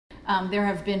there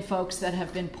have been folks that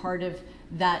have been part of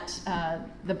that,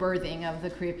 the birthing of the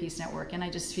Korea Peace Network. And I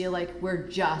just feel like we're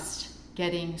just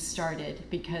getting started,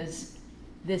 because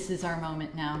this is our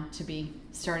moment now to be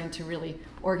starting to really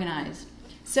organize.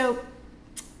 So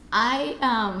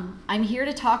I'm here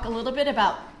to talk a little bit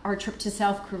about our trip to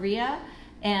South Korea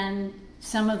and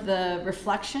some of the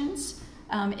reflections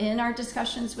in our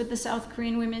discussions with the South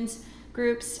Korean women's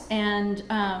groups. And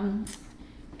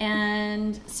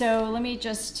so let me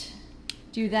just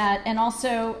do that. And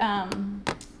also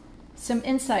some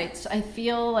insights, I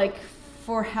feel like,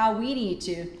 for how we need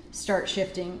to start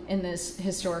shifting in this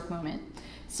historic moment.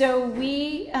 So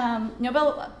we,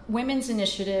 Nobel Women's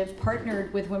Initiative,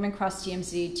 partnered with Women Cross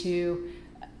DMZ to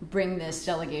bring this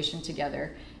delegation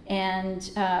together.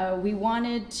 And we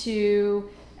wanted to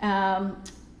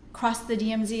cross the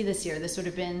DMZ this year. This would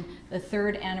have been the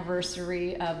 3rd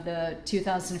anniversary of the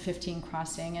 2015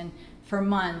 crossing. And for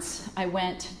months, I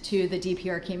went to the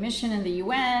DPRK mission in the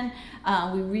UN.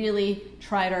 We really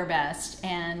tried our best.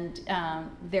 And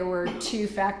there were 2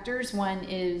 factors. One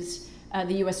is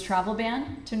the US travel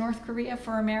ban to North Korea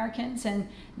for Americans, and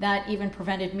that even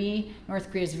prevented me.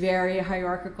 North Korea is very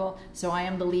hierarchical, so I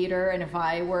am the leader, and if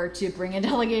I were to bring a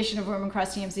delegation of Women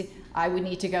Cross DMZ, I would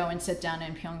need to go and sit down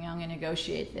in Pyongyang and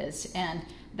negotiate this, and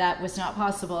that was not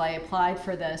possible. I applied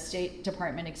for the State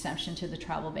Department exemption to the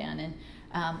travel ban and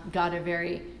got a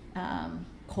very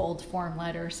cold form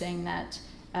letter saying that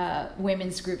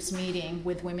women's groups meeting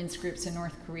with women's groups in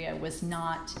North Korea was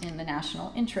not in the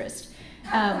national interest.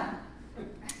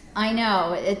 I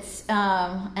know, it's,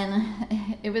 and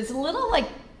it was a little, like,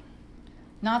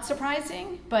 not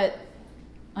surprising, but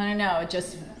I don't know, it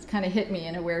just kind of hit me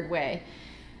in a weird way.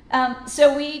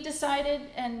 So we decided,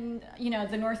 and, you know,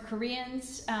 the North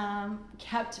Koreans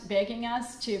kept begging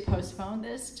us to postpone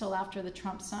this till after the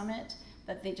Trump summit,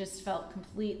 that they just felt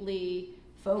completely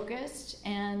focused,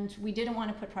 and we didn't want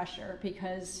to put pressure,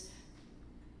 because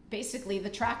basically the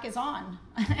track is on,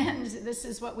 and this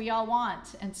is what we all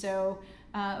want. And so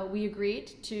we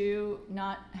agreed to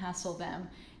not hassle them.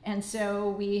 And so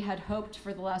we had hoped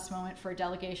for the last moment for a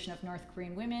delegation of North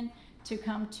Korean women to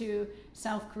come to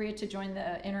South Korea to join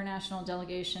the international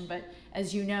delegation. But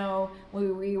as you know,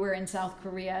 we were in South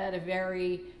Korea at a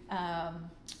very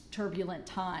turbulent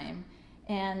time.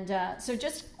 And so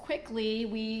just quickly,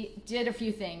 we did a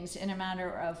few things in a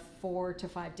matter of 4 to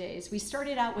 5 days. We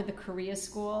started out with the Korea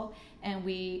School, and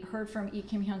we heard from Lee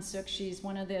Kim-hyun-suk. She's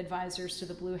one of the advisors to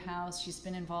the Blue House. She's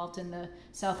been involved in the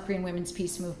South Korean women's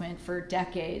peace movement for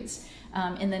decades.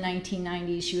 In the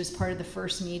 1990s, she was part of the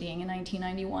first meeting in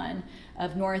 1991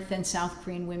 of North and South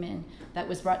Korean women that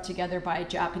was brought together by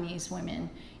Japanese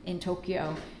women in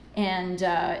Tokyo. And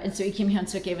so Lee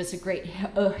Kim-hyun-suk gave us a great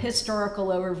historical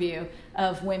overview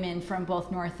of women from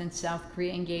both North and South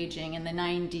Korea engaging in the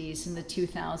 90s and the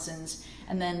 2000s,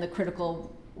 and then the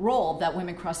critical role that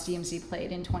Women Cross DMZ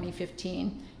played in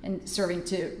 2015 in serving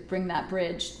to bring that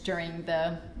bridge during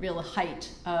the real height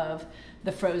of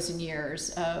the frozen years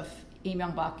of Lee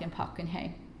Myung-bak and Park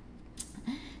Geun-hye.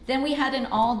 Then we had an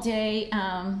all-day,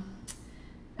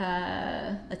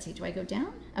 let's see, do I go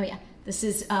down? Oh yeah. This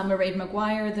is Mairead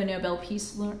Maguire, the Nobel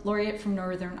Peace Laureate from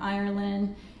Northern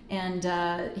Ireland. And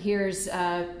here's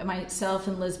myself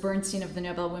and Liz Bernstein of the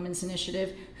Nobel Women's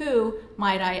Initiative, who,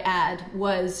 might I add,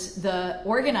 was the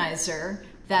organizer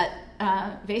that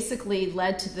basically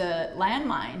led to the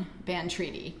landmine ban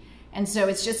treaty. And so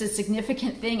it's just a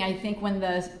significant thing. I think when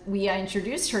we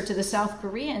introduced her to the South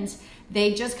Koreans,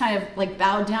 they just kind of like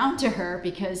bowed down to her,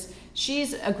 because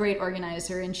she's a great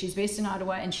organizer, and she's based in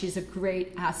Ottawa, and she's a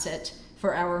great asset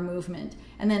for our movement.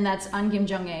 And then that's Ahn Kim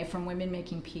Jung-ae from Women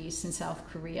Making Peace in South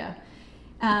Korea.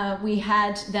 We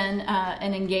had then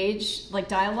an engaged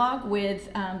dialogue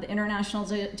with the international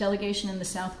delegation and the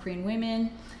South Korean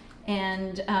women.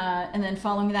 And then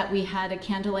following that, we had a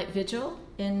candlelight vigil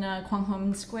in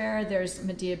Gwanghwamun Square. There's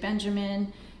Medea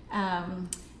Benjamin.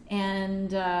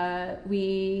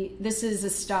 This is a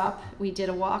stop. We did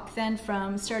a walk then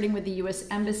from starting with the US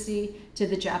Embassy to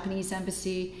the Japanese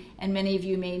Embassy. And many of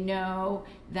you may know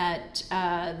that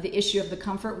the issue of the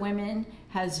comfort women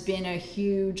has been a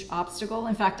huge obstacle.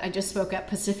 In fact, I just spoke at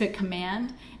Pacific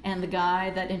Command, and the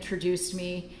guy that introduced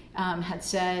me had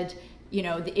said, you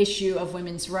know, the issue of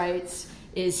women's rights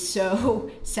is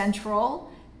so central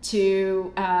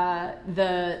to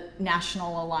the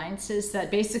national alliances that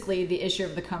basically the issue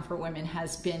of the comfort women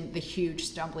has been the huge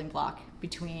stumbling block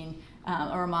between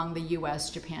or among the US,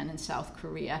 Japan, and South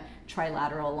Korea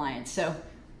trilateral alliance. So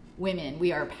women,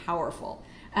 we are powerful.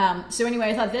 So anyway,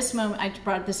 I thought this moment, I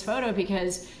brought this photo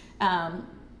because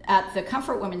at the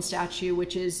Comfort Women statue,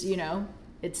 which is, you know,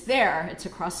 it's there. It's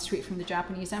across the street from the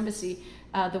Japanese embassy.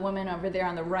 The woman over there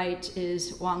on the right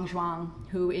is Wang Zhuang,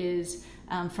 who is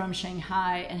from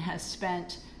Shanghai and has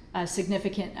spent a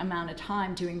significant amount of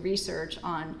time doing research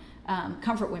on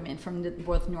comfort women from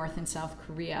both North and South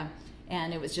Korea.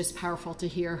 And it was just powerful to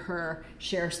hear her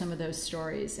share some of those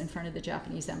stories in front of the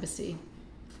Japanese embassy.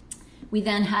 We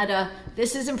then had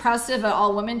this is impressive, an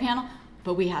all-women panel,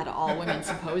 but we had an all-women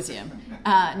symposium.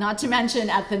 Not to mention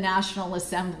at the National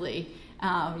Assembly,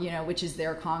 which is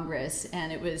their Congress,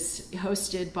 and it was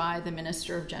hosted by the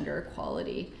Minister of Gender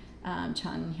Equality,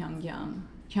 Chan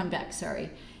Hyun-baek, sorry.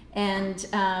 And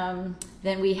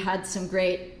then we had some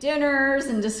great dinners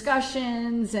and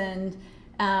discussions, and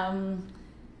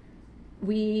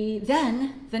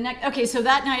so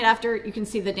that night after, you can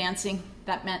see the dancing.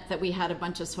 That meant that we had a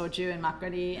bunch of soju and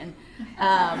makgeolli,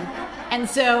 and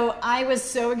so I was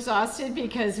so exhausted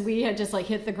because we had just like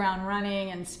hit the ground running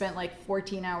and spent like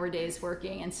 14-hour days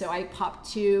working, and so I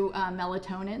popped 2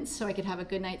 melatonins so I could have a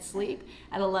good night's sleep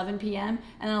at 11 p.m.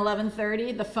 and at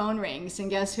 11:30 the phone rings, and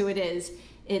guess who it is?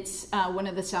 It's one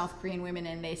of the South Korean women,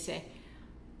 and they say,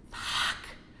 "Fuck,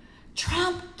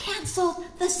 Trump canceled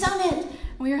the summit."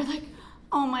 And we were like,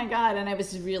 oh my God, and I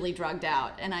was really drugged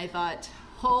out, and I thought,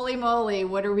 holy moly,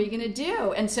 what are we gonna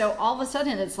do? And so all of a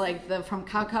sudden, it's like from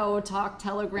Kakao Talk,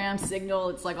 Telegram, Signal,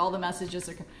 it's like all the messages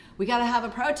are, we gotta have a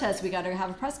protest, we gotta have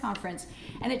a press conference.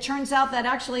 And it turns out that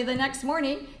actually the next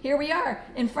morning, here we are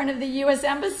in front of the US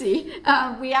Embassy.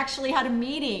 We actually had a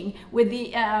meeting with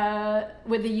the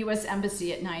US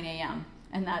Embassy at 9 a.m.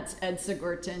 And that's Ed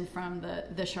Sigurton from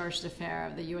the Charge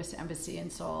d'Affaires of the US Embassy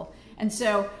in Seoul. And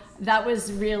so that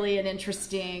was really an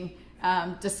interesting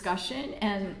discussion,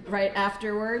 and right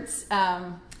afterwards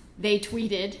they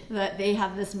tweeted that they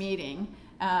had this meeting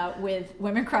with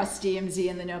Women Across DMZ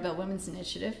and the Nobel Women's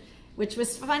Initiative, which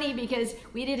was funny because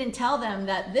we didn't tell them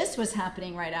that this was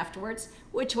happening right afterwards,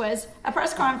 which was a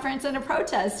press conference and a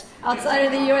protest outside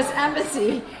of the US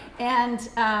Embassy. And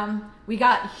we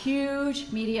got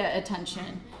huge media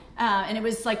attention, and it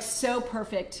was like so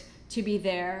perfect to be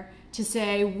there to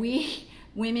say, we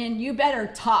women, you better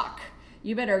talk.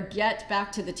 You better get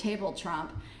back to the table,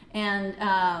 Trump. And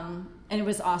it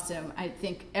was awesome. I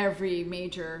think every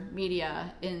major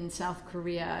media in South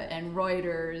Korea and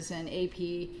Reuters and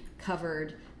AP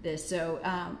covered this. So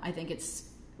I think it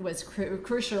was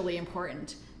crucially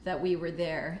important that we were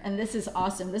there. And this is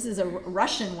awesome. This is a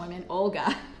Russian woman,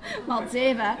 Olga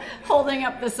Maltseva, holding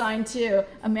up the sign too.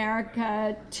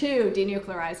 America to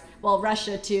denuclearize. Well,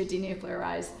 Russia to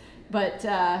denuclearize. But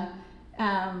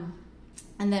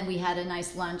and then we had a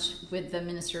nice lunch with the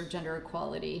Minister of Gender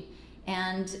Equality.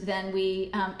 And then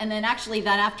and then actually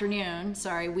that afternoon,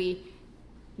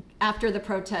 after the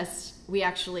protest, we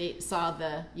actually saw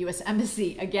the US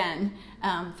Embassy again,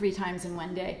 3 times in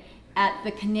one day, at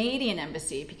the Canadian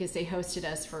Embassy, because they hosted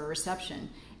us for a reception.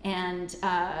 And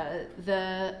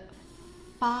the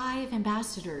 5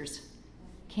 ambassadors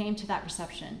came to that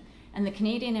reception. And the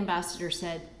Canadian ambassador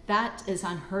said, that is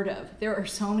unheard of. There are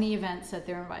so many events that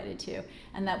they're invited to.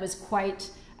 And that was quite,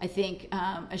 I think,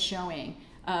 a showing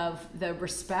of the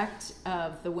respect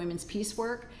of the women's peace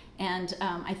work, and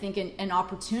I think an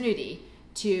opportunity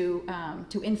to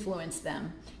influence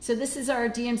them. So this is our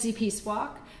DMZ Peace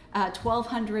Walk.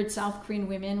 1,200 South Korean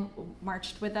women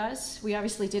marched with us. We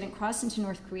obviously didn't cross into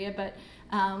North Korea, but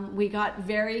we got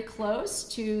very close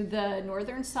to the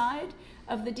northern side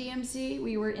of the DMZ.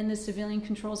 We were in the civilian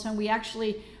control zone. We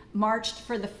actually marched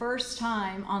for the first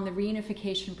time on the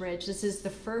reunification bridge. This is the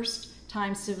first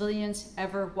time civilians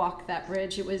ever walked that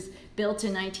bridge. It was built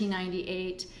in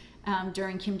 1998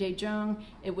 during Kim Dae-jung.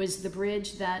 It was the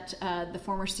bridge that the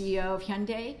former CEO of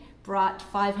Hyundai brought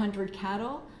 500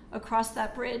 cattle across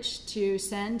that bridge to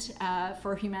send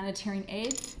for humanitarian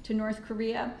aid to North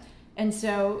Korea. And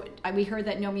so we heard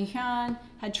that Nomi Hyun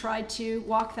had tried to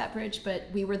walk that bridge, but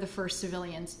we were the first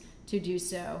civilians to do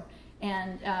so.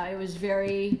 And it was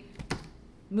very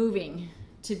moving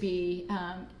to be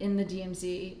in the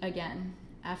DMZ again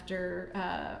after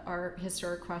our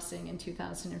historic crossing in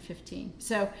 2015.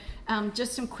 So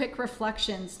just some quick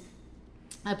reflections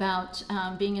about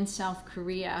being in South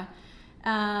Korea,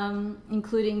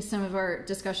 including some of our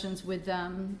discussions with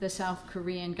the South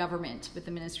Korean government, with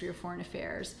the Ministry of Foreign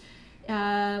Affairs.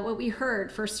 What we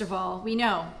heard, first of all, we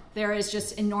know there is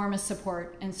just enormous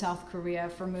support in South Korea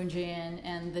for Moon Jae-in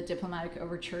and the diplomatic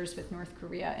overtures with North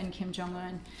Korea and Kim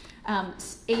Jong-un.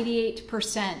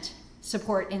 88%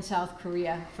 support in South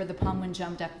Korea for the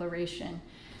Panmunjom Declaration.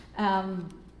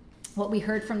 What we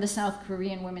heard from the South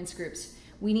Korean women's groups,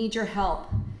 we need your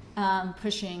help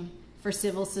pushing for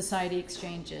civil society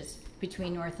exchanges.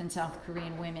 between North and South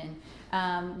Korean women.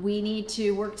 We need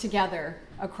to work together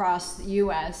across the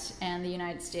U.S. and the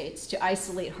United States to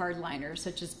isolate hardliners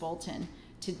such as Bolton,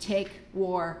 to take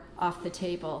war off the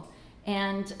table,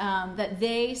 and that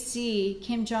they see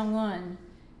Kim Jong-un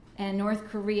and North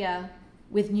Korea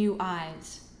with new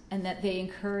eyes, and that they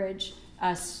encourage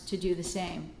us to do the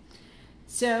same.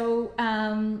 So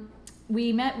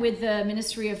we met with the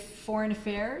Ministry of Foreign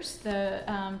Affairs, the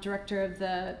director of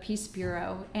the Peace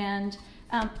Bureau, and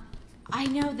I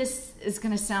know this is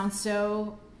going to sound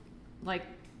so like,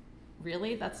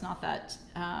 really? That's not that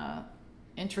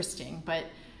interesting, but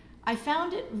I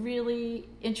found it really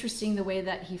interesting the way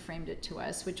that he framed it to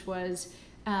us, which was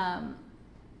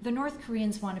the North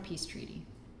Koreans want a peace treaty,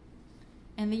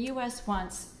 and the U.S.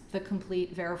 wants the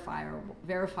complete verifiable,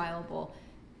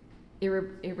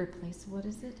 irreplaceable, what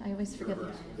is it? I always forget.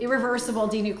 Irreversible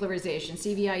denuclearization,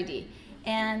 CVID.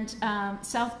 And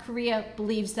South Korea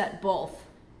believes that both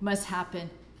must happen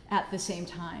at the same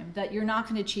time, that you're not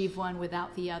going to achieve one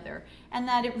without the other. And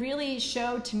that it really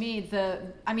showed to me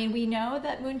we know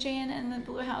that Moon Jae-in and the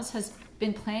Blue House has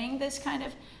been playing this kind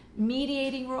of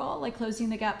mediating role, like closing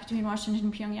the gap between Washington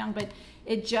and Pyongyang, but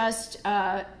it just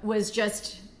was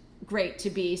just great to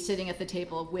be sitting at the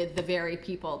table with the very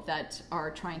people that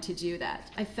are trying to do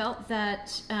that. I felt that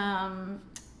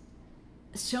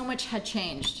so much had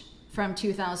changed from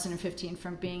 2015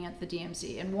 from being at the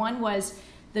DMZ. And one was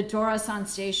the Dorasan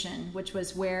station, which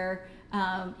was where,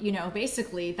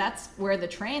 basically that's where the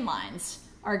train lines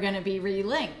are going to be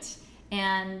relinked.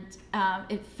 And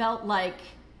it felt like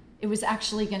it was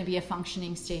actually going to be a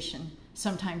functioning station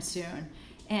sometime soon.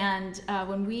 And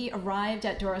when we arrived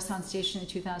at Dorasan Station in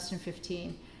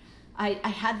 2015, I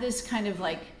had this kind of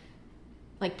like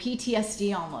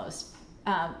PTSD almost,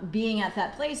 being at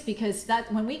that place, because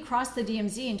that when we crossed the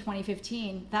DMZ in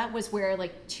 2015, that was where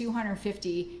like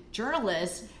 250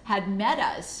 journalists had met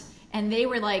us, and they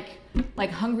were like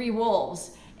hungry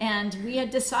wolves. And we had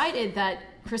decided that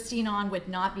ChristineAhn would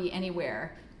not be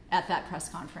anywhere at that press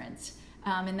conference,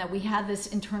 and that we had this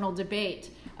internal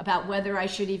debate about whether I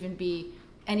should even be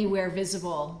anywhere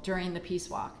visible during the peace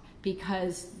walk,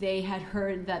 because they had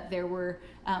heard that there were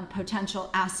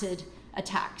potential acid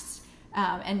attacks.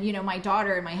 And my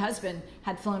daughter and my husband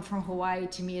had flown from Hawaii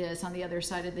to meet us on the other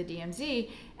side of the DMZ.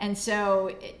 And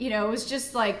so, it was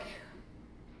just like,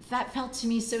 that felt to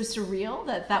me so surreal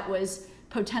that was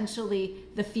potentially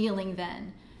the feeling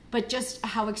then. But just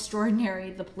how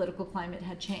extraordinary the political climate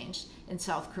had changed in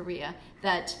South Korea,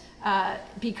 that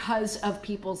because of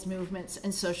people's movements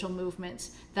and social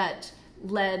movements that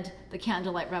led the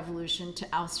Candlelight Revolution to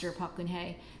ouster Park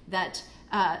Geun-hye, that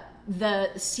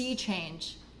the sea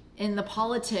change in the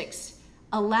politics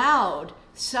allowed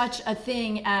such a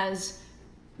thing as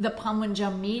the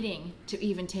Panmunjom meeting to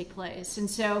even take place. And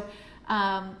so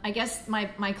I guess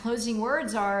my closing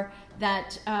words are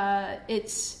that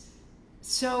it's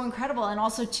so incredible, and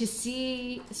also to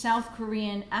see South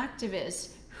Korean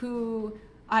activists who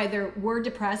either were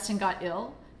depressed and got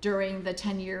ill during the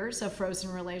 10 years of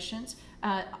frozen relations,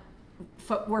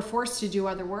 were forced to do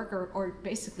other work, or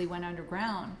basically went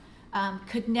underground,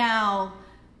 could now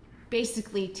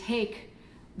basically take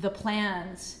the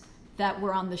plans that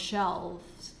were on the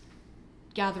shelves,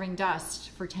 gathering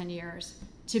dust for 10 years,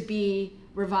 to be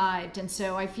revived. And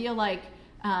so I feel like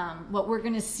what we're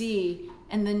going to see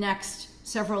in the next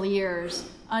several years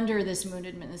under this Moon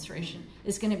administration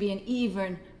is going to be an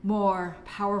even more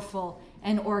powerful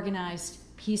and organized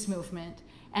peace movement.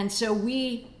 And so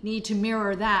we need to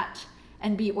mirror that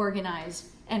and be organized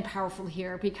and powerful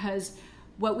here, because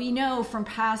what we know from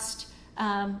past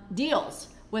deals,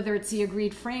 whether it's the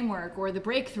agreed framework or the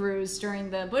breakthroughs during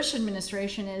the Bush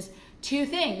administration, is two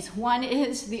things. One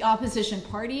is the opposition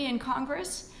party in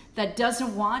Congress that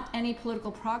doesn't want any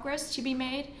political progress to be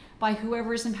made by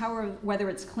whoever's in power, whether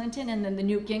it's Clinton and then the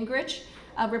Newt Gingrich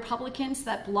Republicans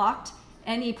that blocked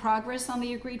any progress on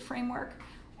the agreed framework,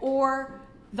 or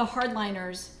the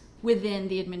hardliners within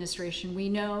the administration. We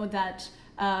know that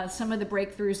some of the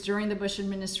breakthroughs during the Bush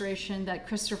administration that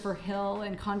Christopher Hill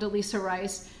and Condoleezza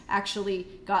Rice actually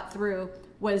got through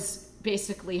was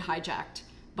basically hijacked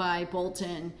by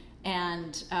Bolton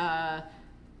and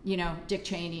Dick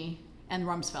Cheney and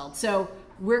Rumsfeld. So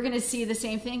we're going to see the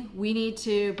same thing. We need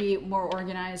to be more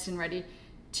organized and ready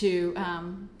to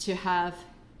have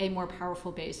a more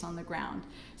powerful base on the ground.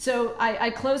 So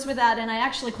I close with that, and I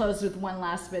actually close with one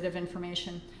last bit of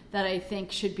information that I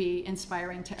think should be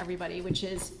inspiring to everybody, which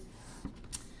is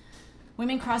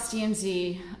Women Cross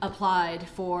DMZ applied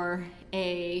for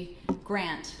a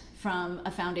grant from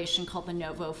a foundation called the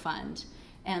Novo Fund.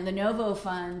 And the Novo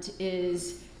Fund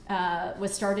is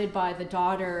was started by the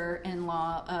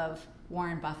daughter-in-law of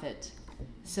Warren Buffett.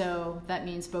 So that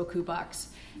means beaucoup bucks.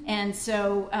 And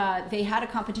so they had a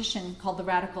competition called the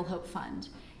Radical Hope Fund.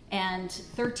 And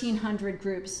 1,300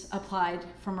 groups applied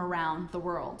from around the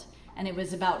world. And it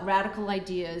was about radical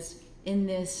ideas in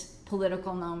this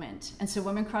political moment. And so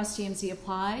Women Cross TMZ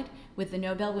applied with the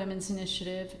Nobel Women's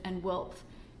Initiative and WILP.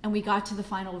 And we got to the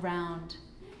final round.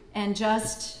 And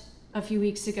just a few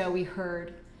weeks ago, we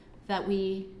heard that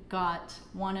we got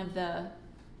one of the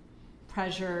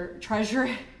treasure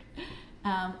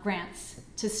grants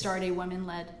to start a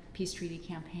women-led peace treaty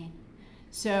campaign.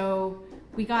 So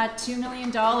we got $2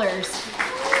 million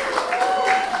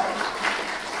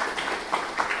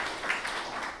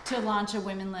to launch a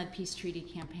women-led peace treaty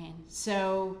campaign.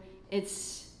 So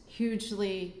it's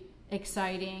hugely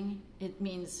exciting. It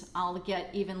means I'll get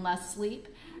even less sleep,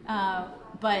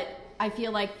 but I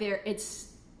feel like there's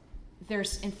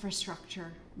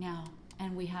infrastructure now,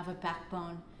 and we have a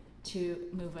backbone to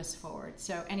move us forward.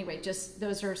 So anyway, just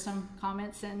those are some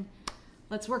comments, and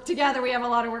let's work together. We have a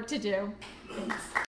lot of work to do. Thanks.